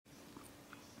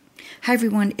Hi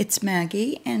everyone, it's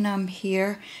Maggie and I'm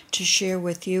here to share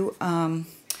with you.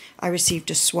 I received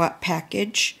a swap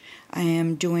package. I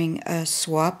am doing a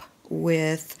swap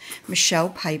with Michelle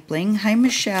Pipeling. Hi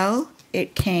Michelle,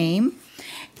 it came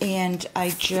and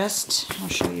I'll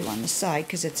show you on the side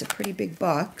because it's a pretty big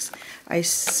box. I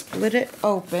split it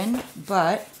open,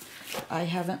 but I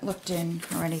haven't looked in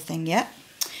or anything yet.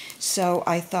 So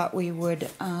I thought we would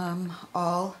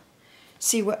all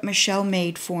see what Michelle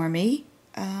made for me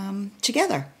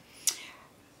together.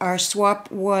 Our swap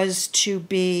was to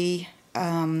be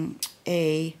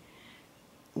a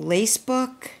lace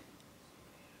book,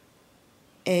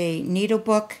 a needle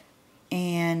book,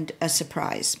 and a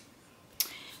surprise.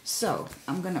 So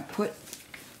I'm going to put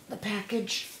the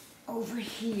package over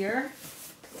here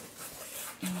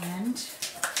and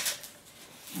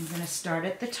I'm going to start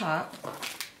at the top.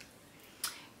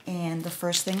 And the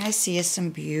first thing I see is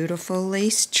some beautiful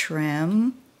lace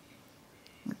trim.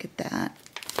 Look at that.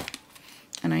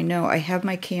 And I know I have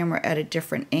my camera at a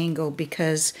different angle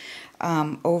because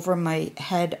over my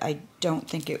head I don't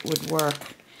think it would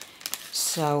work.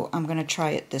 So I'm going to try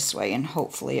it this way and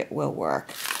hopefully it will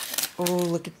work. Oh,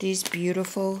 look at these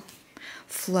beautiful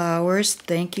flowers.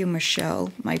 Thank you,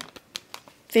 Michelle. My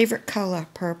favorite color,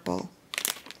 purple.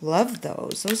 Love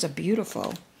those. Those are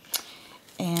beautiful.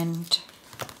 And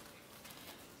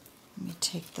let me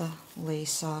take the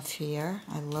lace off here.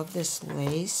 I love this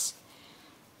lace.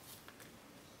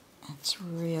 It's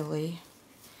really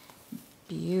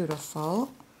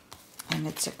beautiful. And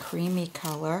it's a creamy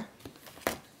color.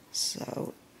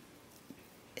 So,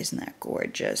 isn't that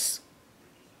gorgeous?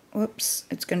 Whoops.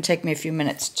 It's going to take me a few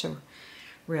minutes to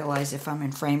realize if I'm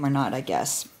in frame or not, I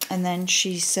guess. And then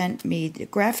she sent me the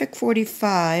Graphic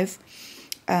 45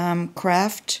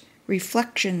 Craft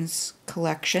Reflections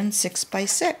collection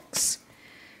 6x6.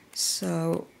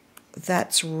 So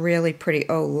that's really pretty.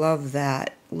 Oh, love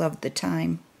that. Love the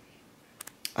time.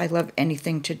 I love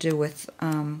anything to do with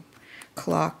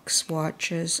clocks,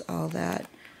 watches, all that.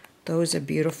 Those are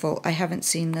beautiful. I haven't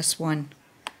seen this one.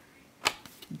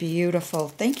 Beautiful.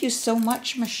 Thank you so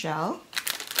much, Michelle.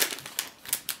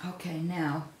 Okay,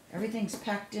 now everything's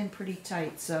packed in pretty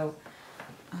tight, so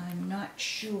I'm not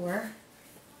sure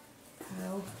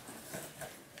how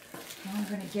I'm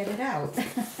going to get it out.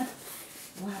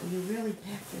 Wow, you really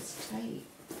packed this tight.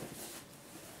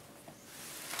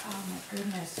 Oh my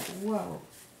goodness, whoa.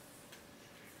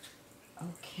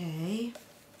 Okay.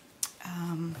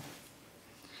 I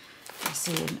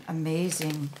see an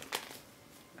amazing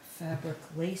fabric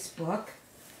lace book.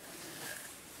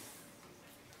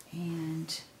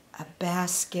 And a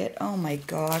basket. Oh my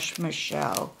gosh,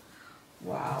 Michelle.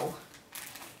 Wow.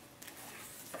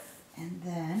 And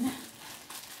then,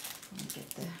 let me get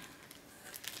the,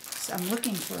 so I'm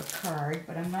looking for a card,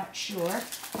 but I'm not sure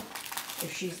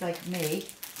if she's like me.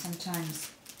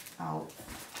 Sometimes I'll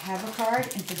have a card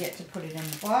and forget to put it in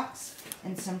the box,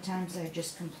 and sometimes I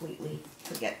just completely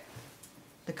forget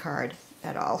the card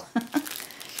at all.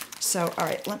 So, all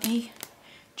right, let me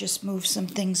just move some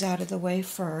things out of the way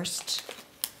first.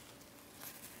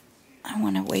 I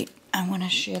want to wait. I want to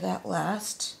share that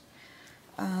last.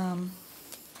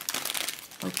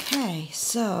 Okay,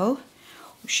 so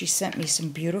she sent me some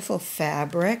beautiful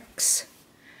fabrics.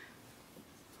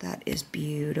 That is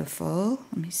beautiful.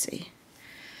 Let me see.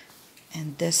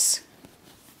 And this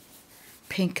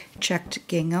pink checked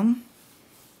gingham.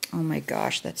 Oh my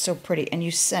gosh, that's so pretty. And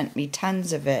you sent me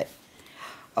tons of it.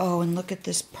 Oh, and look at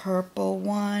this purple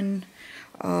one.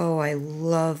 Oh, I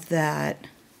love that.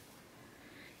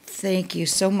 Thank you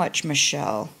so much,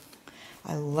 Michelle.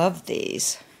 I love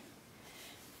these.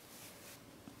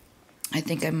 I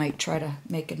think I might try to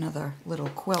make another little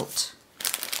quilt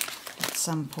at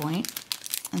some point.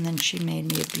 And then she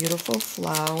made me a beautiful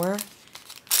flower.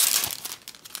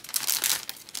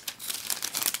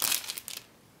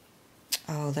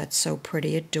 Oh, that's so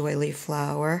pretty, a doily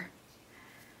flower.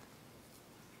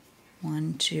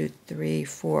 1, 2, 3,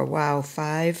 4. Wow,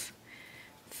 five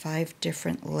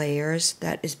different layers.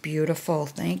 That is beautiful.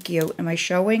 Thank you. Am I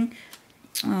showing?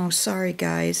 Oh, sorry,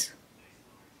 guys.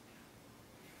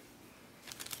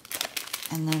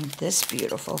 And then this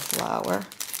beautiful flower.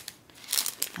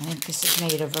 I think this is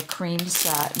made of a cream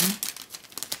satin.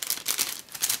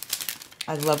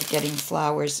 I love getting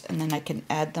flowers, and then I can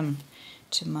add them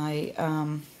to my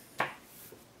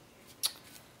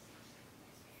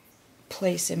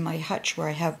place in my hutch where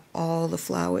I have all the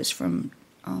flowers from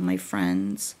all my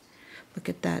friends. Look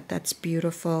at that. That's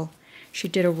beautiful. She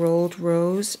did a rolled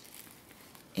rose,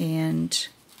 and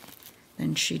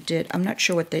then she did, I'm not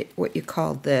sure what you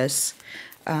call this,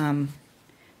 but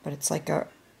it's like a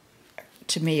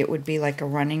to me it would be like a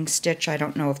running stitch. I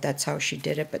don't know if that's how she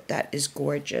did it, but that is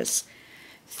gorgeous.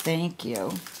 Thank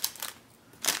you.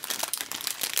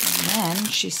 And then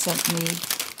she sent me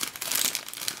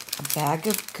a bag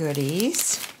of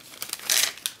goodies.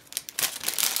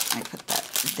 I put that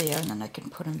there and then I can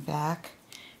put them back.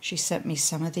 She sent me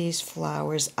some of these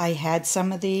flowers. I had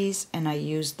some of these and I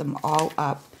used them all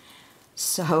up.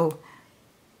 So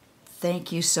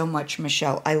thank you so much,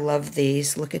 Michelle. I love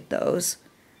these. Look at those.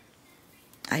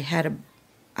 I had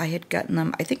gotten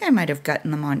them. I think I might have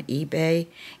gotten them on eBay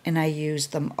and I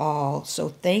used them all. So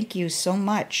thank you so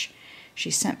much. She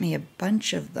sent me a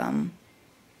bunch of them.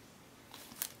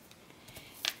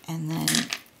 And then,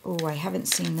 oh, I haven't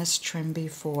seen this trim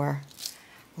before.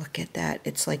 Look at that.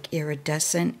 It's like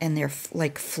iridescent and they're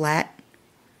like flat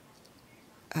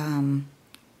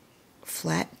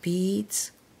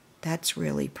beads. That's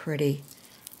really pretty.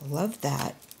 I love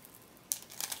that.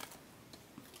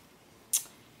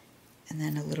 And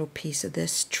then a little piece of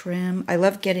this trim. I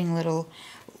love getting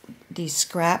these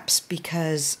scraps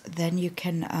because then you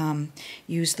can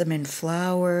use them in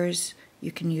flowers.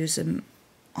 You can use them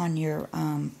on your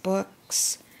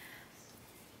books.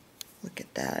 Look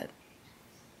at that.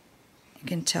 You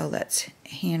can tell that's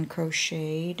hand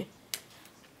crocheted.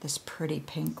 This pretty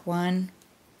pink one.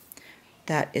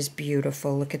 That is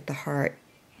beautiful. Look at the heart.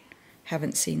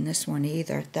 Haven't seen this one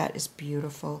either. That is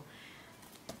beautiful.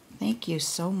 Thank you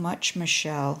so much,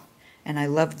 Michelle. And I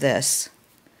love this.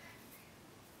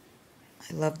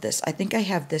 I love this. I think I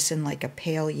have this in like a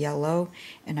pale yellow,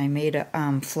 and I made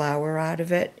a flower out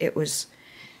of it. It was,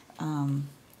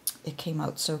 it came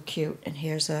out so cute. And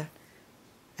here's a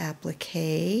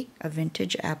applique, a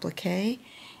vintage applique.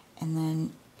 And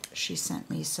then she sent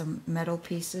me some metal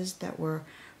pieces that were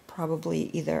probably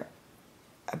either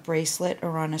a bracelet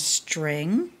or on a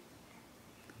string.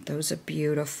 Those are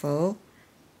beautiful.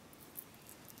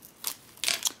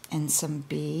 And some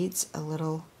beads, a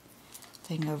little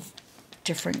thing of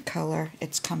different color.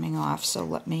 It's coming off,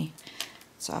 so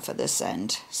it's off of this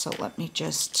end. So let me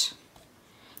just,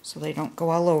 so they don't go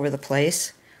all over the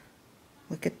place.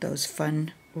 Look at those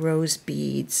fun rose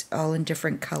beads, all in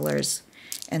different colors.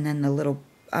 And then the little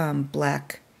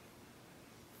black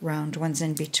round ones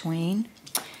in between.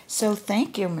 So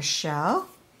thank you, Michelle.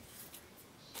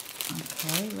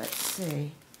 Okay, let's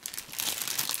see.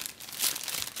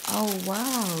 Oh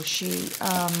wow, she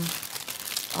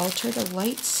altered a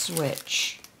light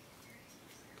switch.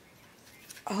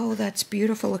 Oh, that's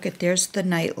beautiful. Look at, there's the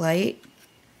night light.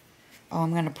 Oh,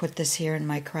 I'm going to put this here in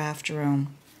my craft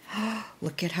room.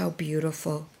 Look at how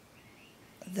beautiful.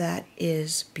 That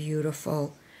is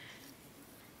beautiful.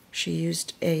 She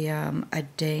used a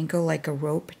dangle, like a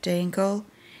rope dangle,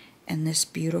 and this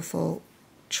beautiful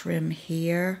trim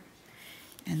here,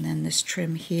 and then this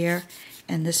trim here,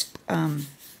 and this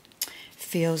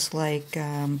feels like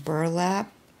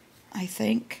burlap, I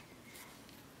think.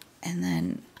 And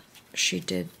then she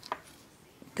did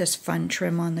this fun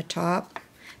trim on the top.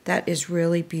 That is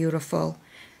really beautiful.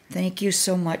 Thank you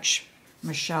so much,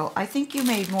 Michelle. I think you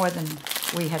made more than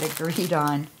we had agreed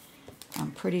on.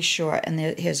 I'm pretty sure. And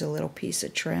here's a little piece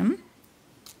of trim.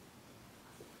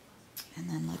 And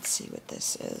then let's see what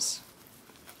this is.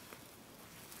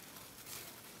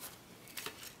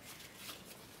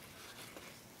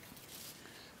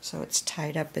 So it's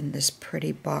tied up in this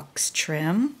pretty box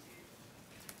trim.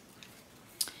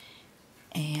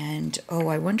 And, oh,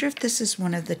 I wonder if this is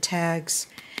one of the tags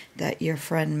that your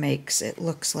friend makes. It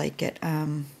looks like it.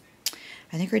 I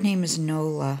think her name is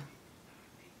Nola.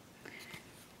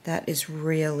 That is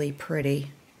really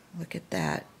pretty. Look at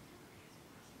that.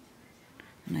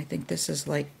 And I think this is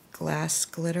like glass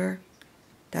glitter.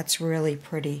 That's really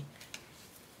pretty.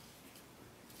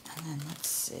 And then let's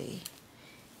see.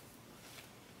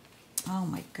 Oh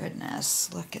my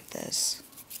goodness, look at this.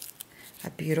 A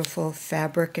beautiful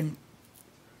fabric and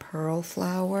pearl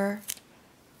flower.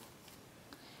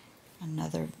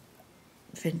 Another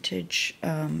vintage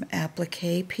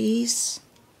applique piece.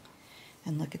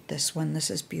 And look at this one. This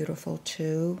is beautiful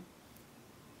too.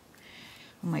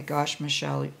 Oh my gosh,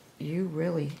 Michelle,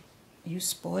 you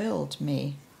spoiled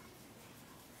me.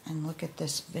 And look at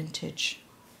this vintage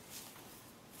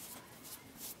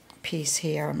piece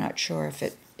here. I'm not sure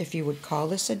if you would call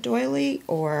this a doily,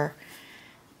 or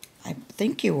I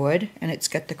think you would. And it's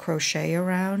got the crochet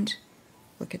around.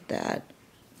 Look at that.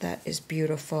 That is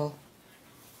beautiful.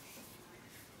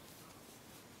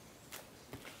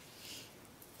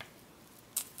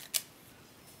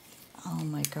 Oh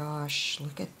my gosh,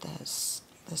 look at this.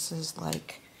 This is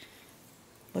like,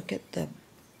 look at the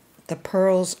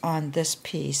pearls on this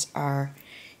piece are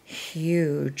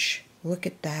huge. Look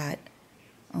at that.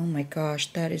 Oh my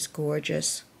gosh, that is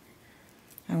gorgeous.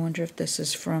 I wonder if this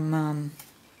is from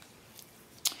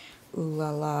Ooh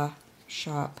La La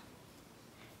shop.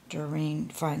 Doreen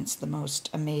finds the most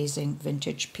amazing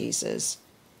vintage pieces.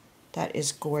 That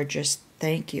is gorgeous.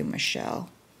 Thank you, Michelle.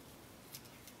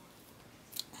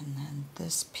 And then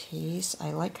this piece,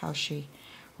 I like how she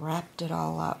wrapped it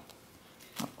all up.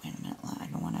 Oh, wait a minute, I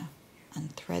don't want to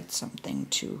unthread something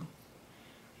too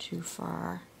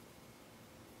far.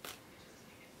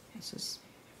 This is,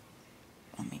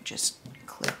 let me just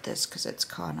clip this because it's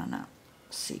caught on a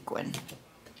sequin.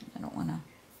 I don't want to.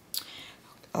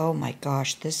 Oh my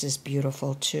gosh, this is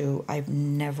beautiful too. I've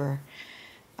never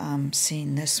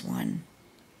seen this one.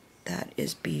 That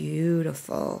is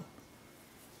beautiful.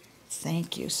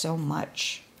 Thank you so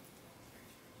much.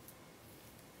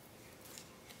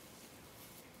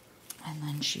 And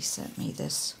then she sent me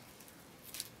this.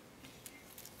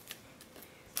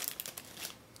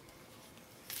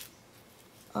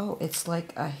 Oh, it's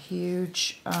like a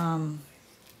huge,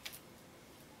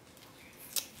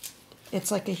 it's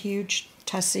like a huge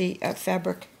tussie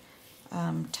fabric,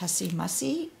 tussie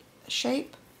mussy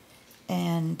shape.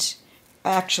 And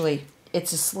actually,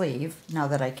 it's a sleeve. Now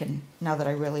that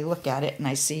I really look at it and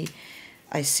I see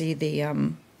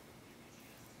the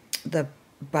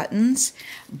buttons,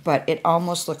 but it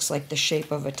almost looks like the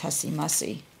shape of a tussie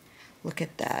mussy. Look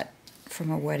at that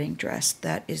from a wedding dress.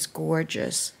 That is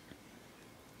gorgeous.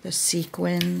 The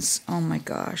sequins, oh my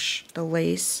gosh, the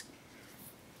lace.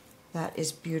 That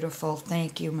is beautiful.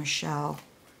 Thank you, Michelle.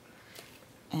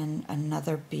 And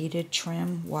another beaded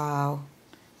trim, wow,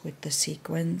 with the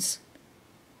sequins.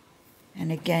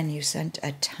 And again, you sent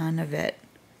a ton of it.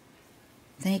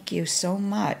 Thank you so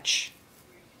much.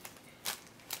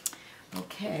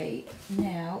 Okay,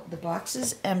 now the box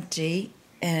is empty,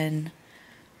 and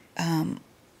I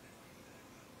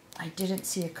didn't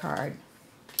see a card.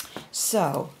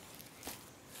 So,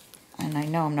 and I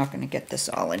know I'm not going to get this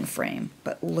all in frame,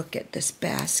 but look at this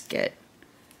basket.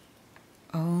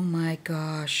 Oh my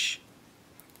gosh.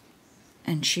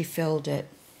 And she filled it.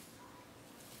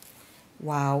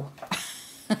 Wow.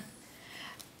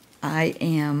 I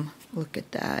am, look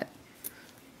at that,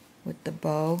 with the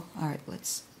bow. All right,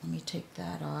 let me take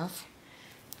that off.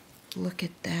 Look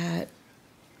at that.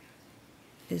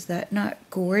 Is that not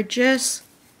gorgeous?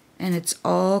 And it's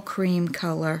all cream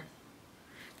color.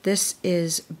 This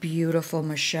is beautiful,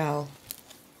 Michelle.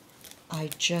 I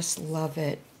just love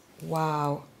it.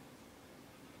 Wow.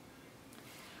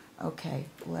 Okay,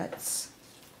 let's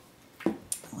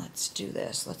do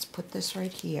this. Let's put this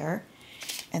right here.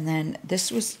 And then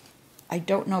this was, I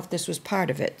don't know if this was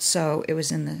part of it, so it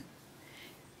was in the,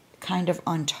 kind of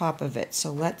on top of it.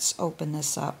 So let's open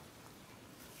this up.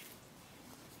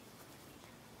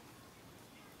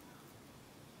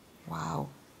 Wow.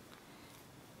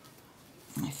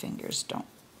 My fingers don't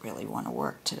really want to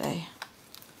work today.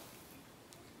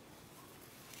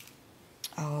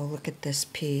 Oh, look at this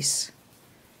piece.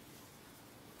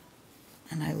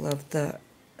 And I love the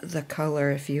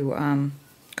color. If you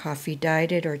coffee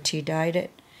dyed it or tea dyed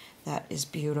it, that is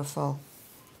beautiful.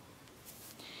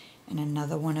 And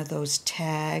another one of those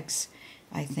tags.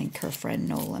 I think her friend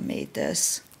Nola made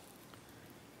this.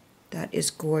 That is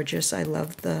gorgeous. I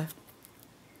love the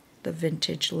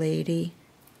vintage lady.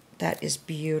 That is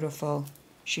beautiful.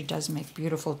 She does make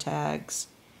beautiful tags.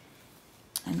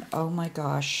 And oh my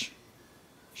gosh,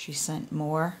 she sent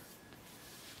more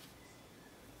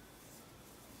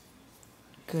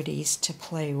goodies to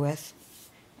play with.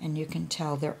 And you can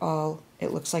tell they're all,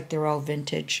 it looks like they're all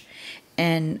vintage.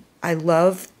 And I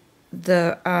love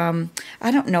the, I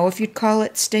don't know if you'd call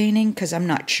it staining, because I'm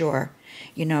not sure.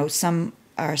 You know, some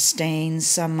are stains,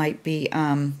 some might be,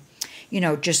 you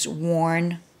know, just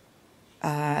worn.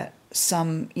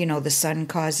 Some, you know, the sun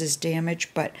causes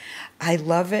damage, but I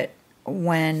love it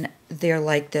when they're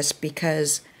like this,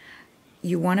 because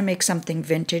you want to make something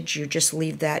vintage, you just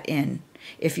leave that in.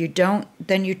 If you don't,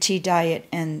 then you tea dye it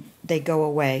and they go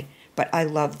away. But I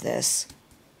love this.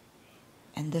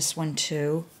 And this one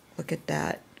too. Look at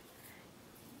that.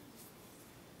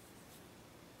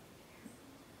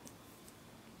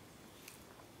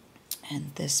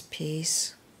 And this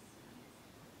piece.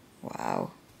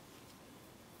 Wow.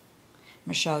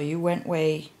 Michelle, you went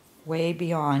way, way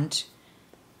beyond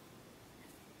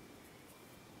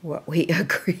what we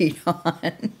agreed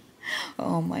on.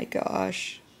 Oh my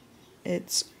gosh.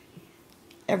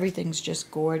 Everything's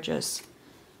just gorgeous.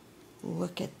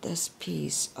 Look at this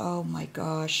piece. Oh my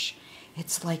gosh.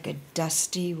 It's like a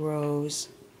dusty rose.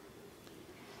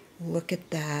 Look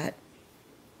at that.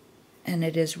 And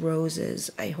it is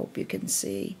roses. I hope you can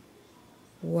see.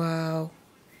 Wow.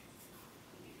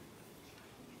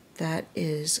 That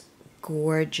is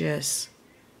gorgeous.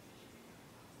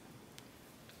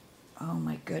 Oh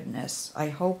my goodness. I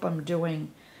hope I'm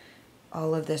doing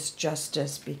all of this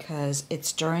justice because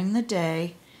it's during the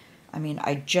day. I mean,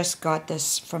 I just got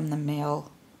this from the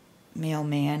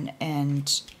mailman,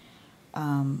 and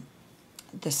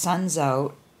the sun's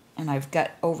out, and I've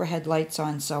got overhead lights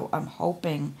on, so I'm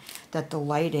hoping that the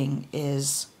lighting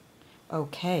is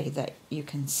okay, that you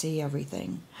can see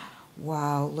everything.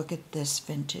 Wow, look at this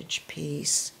vintage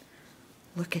piece.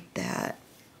 Look at that.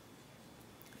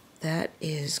 That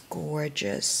is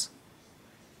gorgeous.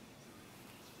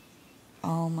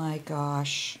 Oh my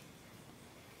gosh.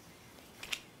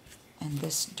 And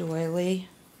this doily,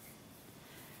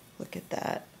 look at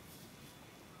that.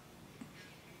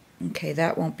 Okay,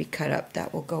 that won't be cut up.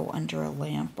 That will go under a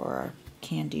lamp or a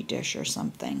candy dish or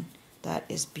something. That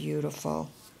is beautiful.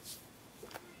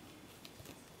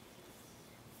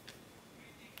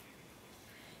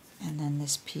 And then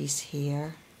this piece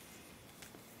here.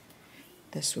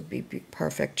 This would be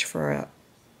perfect for a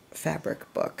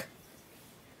fabric book.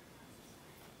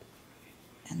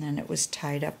 And then it was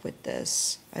tied up with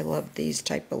this. I love these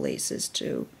type of laces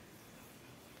too.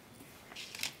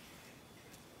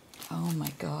 Oh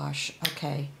my gosh.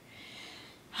 Okay.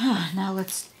 Now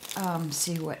let's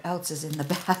see what else is in the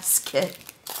basket.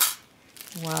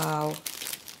 Wow.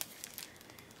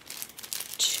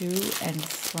 To and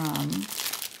from.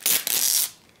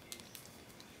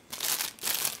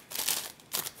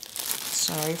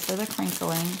 Sorry for the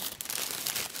crinkling.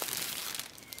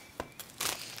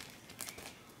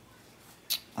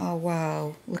 Oh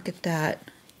wow, look at that.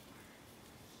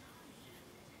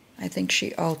 I think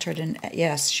she altered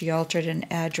she altered an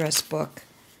address book.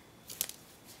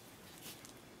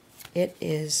 It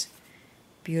is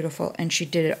beautiful, and she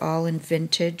did it all in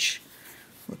vintage.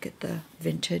 Look at the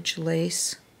vintage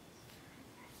lace.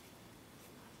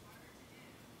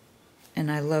 And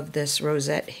I love this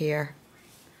rosette here.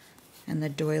 And the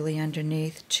doily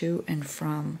underneath, to and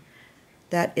from.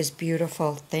 That is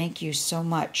beautiful. Thank you so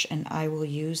much, and I will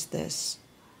use this.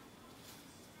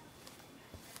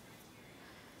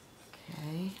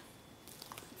 Okay,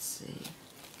 let's see.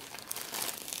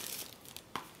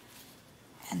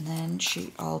 And then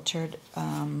she altered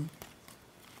a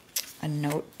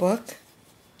notebook.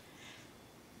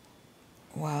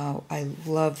 Wow, I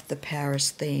love the Paris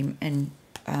theme, and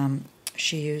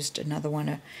she used another one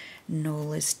of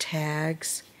Nola's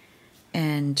tags,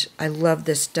 and I love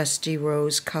this dusty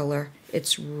rose color.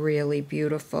 It's really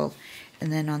beautiful.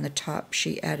 And then on the top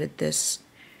she added this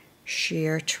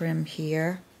sheer trim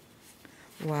here.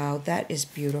 Wow, that is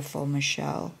beautiful,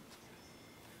 Michelle.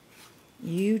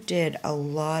 You did a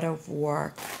lot of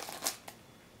work.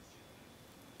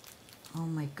 Oh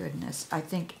my goodness. I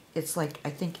think it's like, I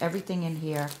think everything in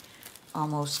here,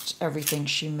 almost everything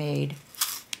she made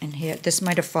in here. This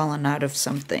might have fallen out of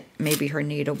something, maybe her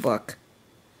needle book.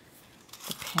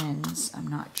 The pins, I'm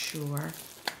not sure.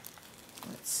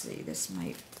 Let's see, this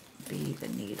might be the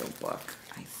needle book,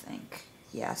 I think.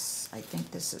 Yes, I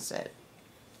think this is it.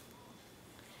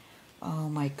 Oh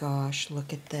my gosh,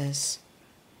 look at this.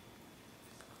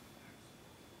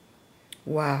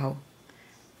 Wow,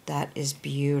 that is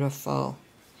beautiful.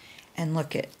 And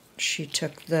look at, she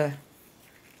took the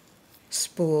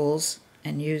spools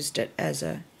and used it as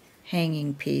a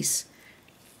hanging piece.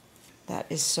 That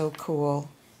is so cool.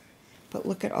 But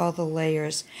look at all the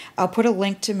layers. I'll put a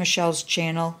link to Michelle's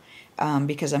channel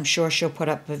because I'm sure she'll put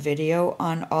up a video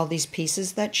on all these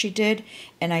pieces that she did.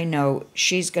 And I know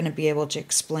she's going to be able to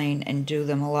explain and do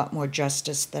them a lot more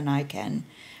justice than I can,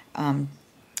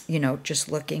 you know,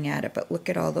 just looking at it. But look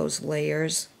at all those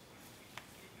layers.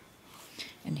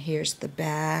 And here's the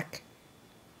back.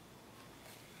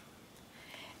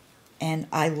 And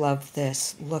I love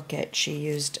this. Look at, she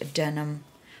used denim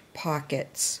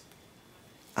pockets.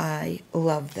 I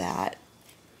love that.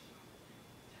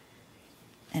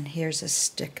 And here's a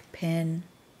stick pin.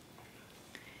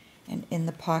 And in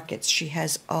the pockets she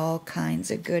has all kinds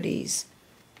of goodies.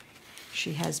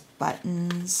 She has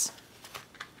buttons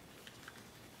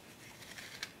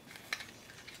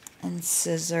and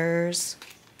scissors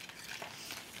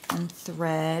and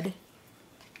thread.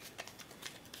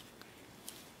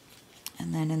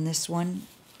 And then in this one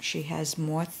she has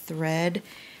more thread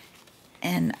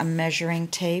and a measuring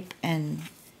tape and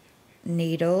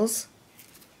needles.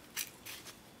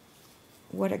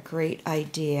 What a great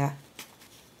idea.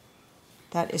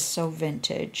 That is so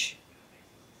vintage.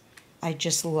 I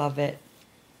just love it.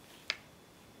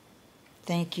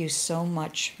 Thank you so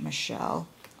much, Michelle.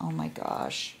 Oh my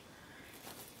gosh.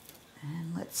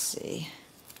 And let's see.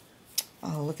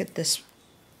 Oh, look at this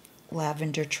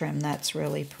lavender trim. That's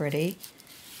really pretty.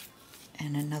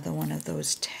 And another one of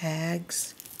those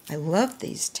tags. I love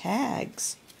these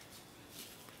tags.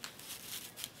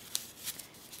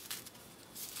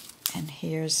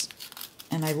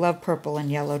 And I love purple and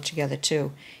yellow together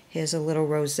too. Here's a little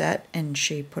rosette, and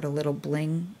she put a little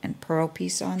bling and pearl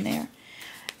piece on there.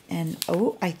 And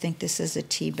oh, I think this is a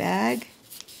tea bag.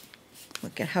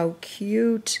 Look at how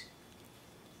cute.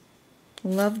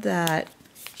 Love that.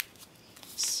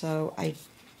 So I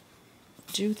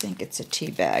do think it's a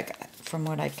tea bag from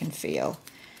what I can feel.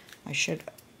 I should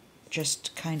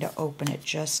just kind of open it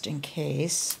just in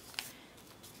case.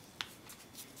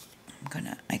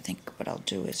 I think what I'll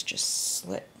do is just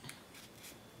slit.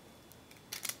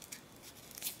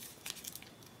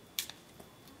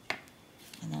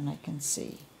 And then I can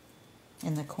see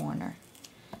in the corner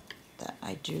that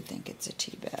I do think it's a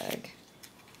tea bag.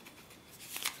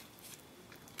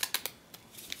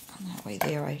 And that way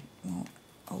there I won't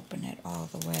open it all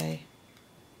the way.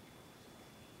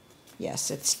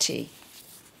 Yes, it's tea.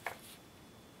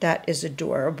 That is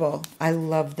adorable. I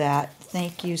love that.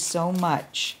 Thank you so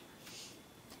much.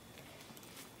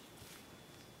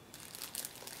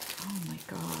 Oh my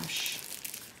gosh.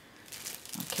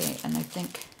 Okay, and I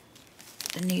think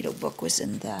the needle book was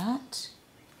in that.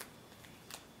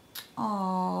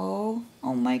 Oh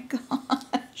my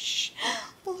gosh.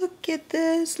 Look at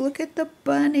this. Look at the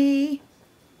bunny.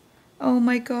 Oh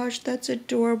my gosh, that's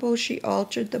adorable. She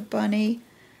altered the bunny.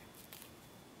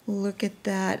 Look at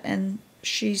that. And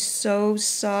she's so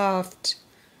soft.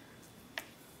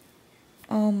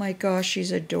 Oh my gosh,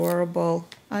 she's adorable.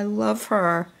 I love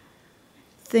her.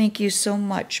 Thank you so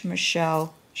much,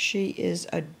 Michelle. She is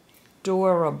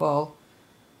adorable.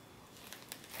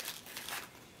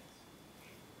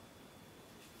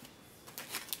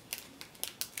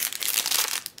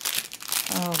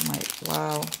 Oh my,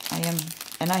 wow.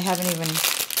 And I haven't even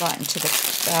gotten to the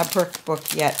fabric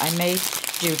book yet. I may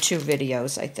do 2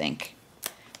 videos, I think.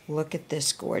 Look at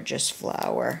this gorgeous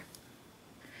flower.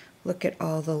 Look at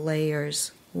all the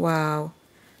layers. Wow.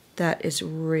 That is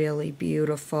really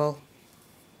beautiful.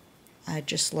 I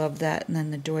just love that. And then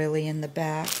the doily in the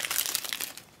back.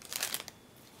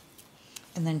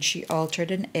 And then she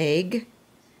altered an egg.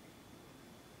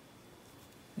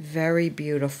 Very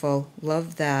beautiful.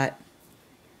 Love that.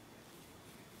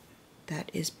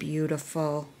 That is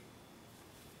beautiful.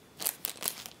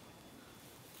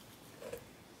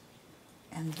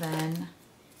 And then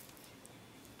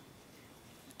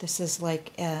this is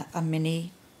like a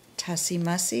mini Tussie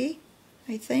Mussy,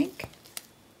 I think.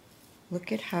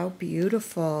 Look at how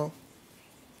beautiful.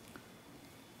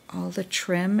 All the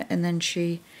trim, and then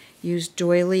she used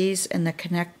doilies and the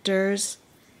connectors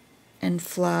and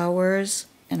flowers.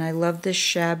 And I love this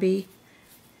shabby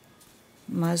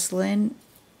muslin.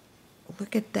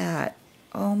 Look at that.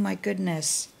 Oh my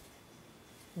goodness.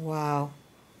 Wow.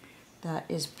 That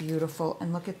is beautiful.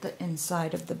 And look at the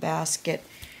inside of the basket.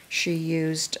 She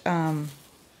used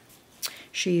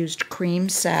cream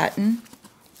satin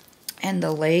and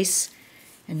the lace.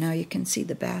 And now you can see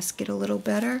the basket a little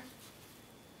better.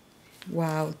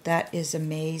 Wow, that is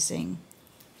amazing.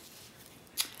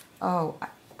 Oh,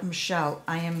 Michelle,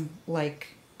 I'm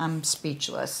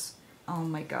speechless. Oh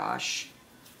my gosh.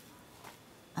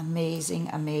 Amazing,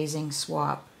 amazing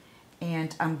swap.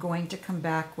 And I'm going to come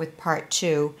back with part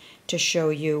 2 to show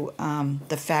you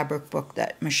the fabric book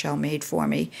that Michelle made for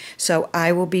me. So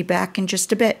I will be back in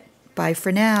just a bit. Bye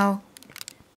for now.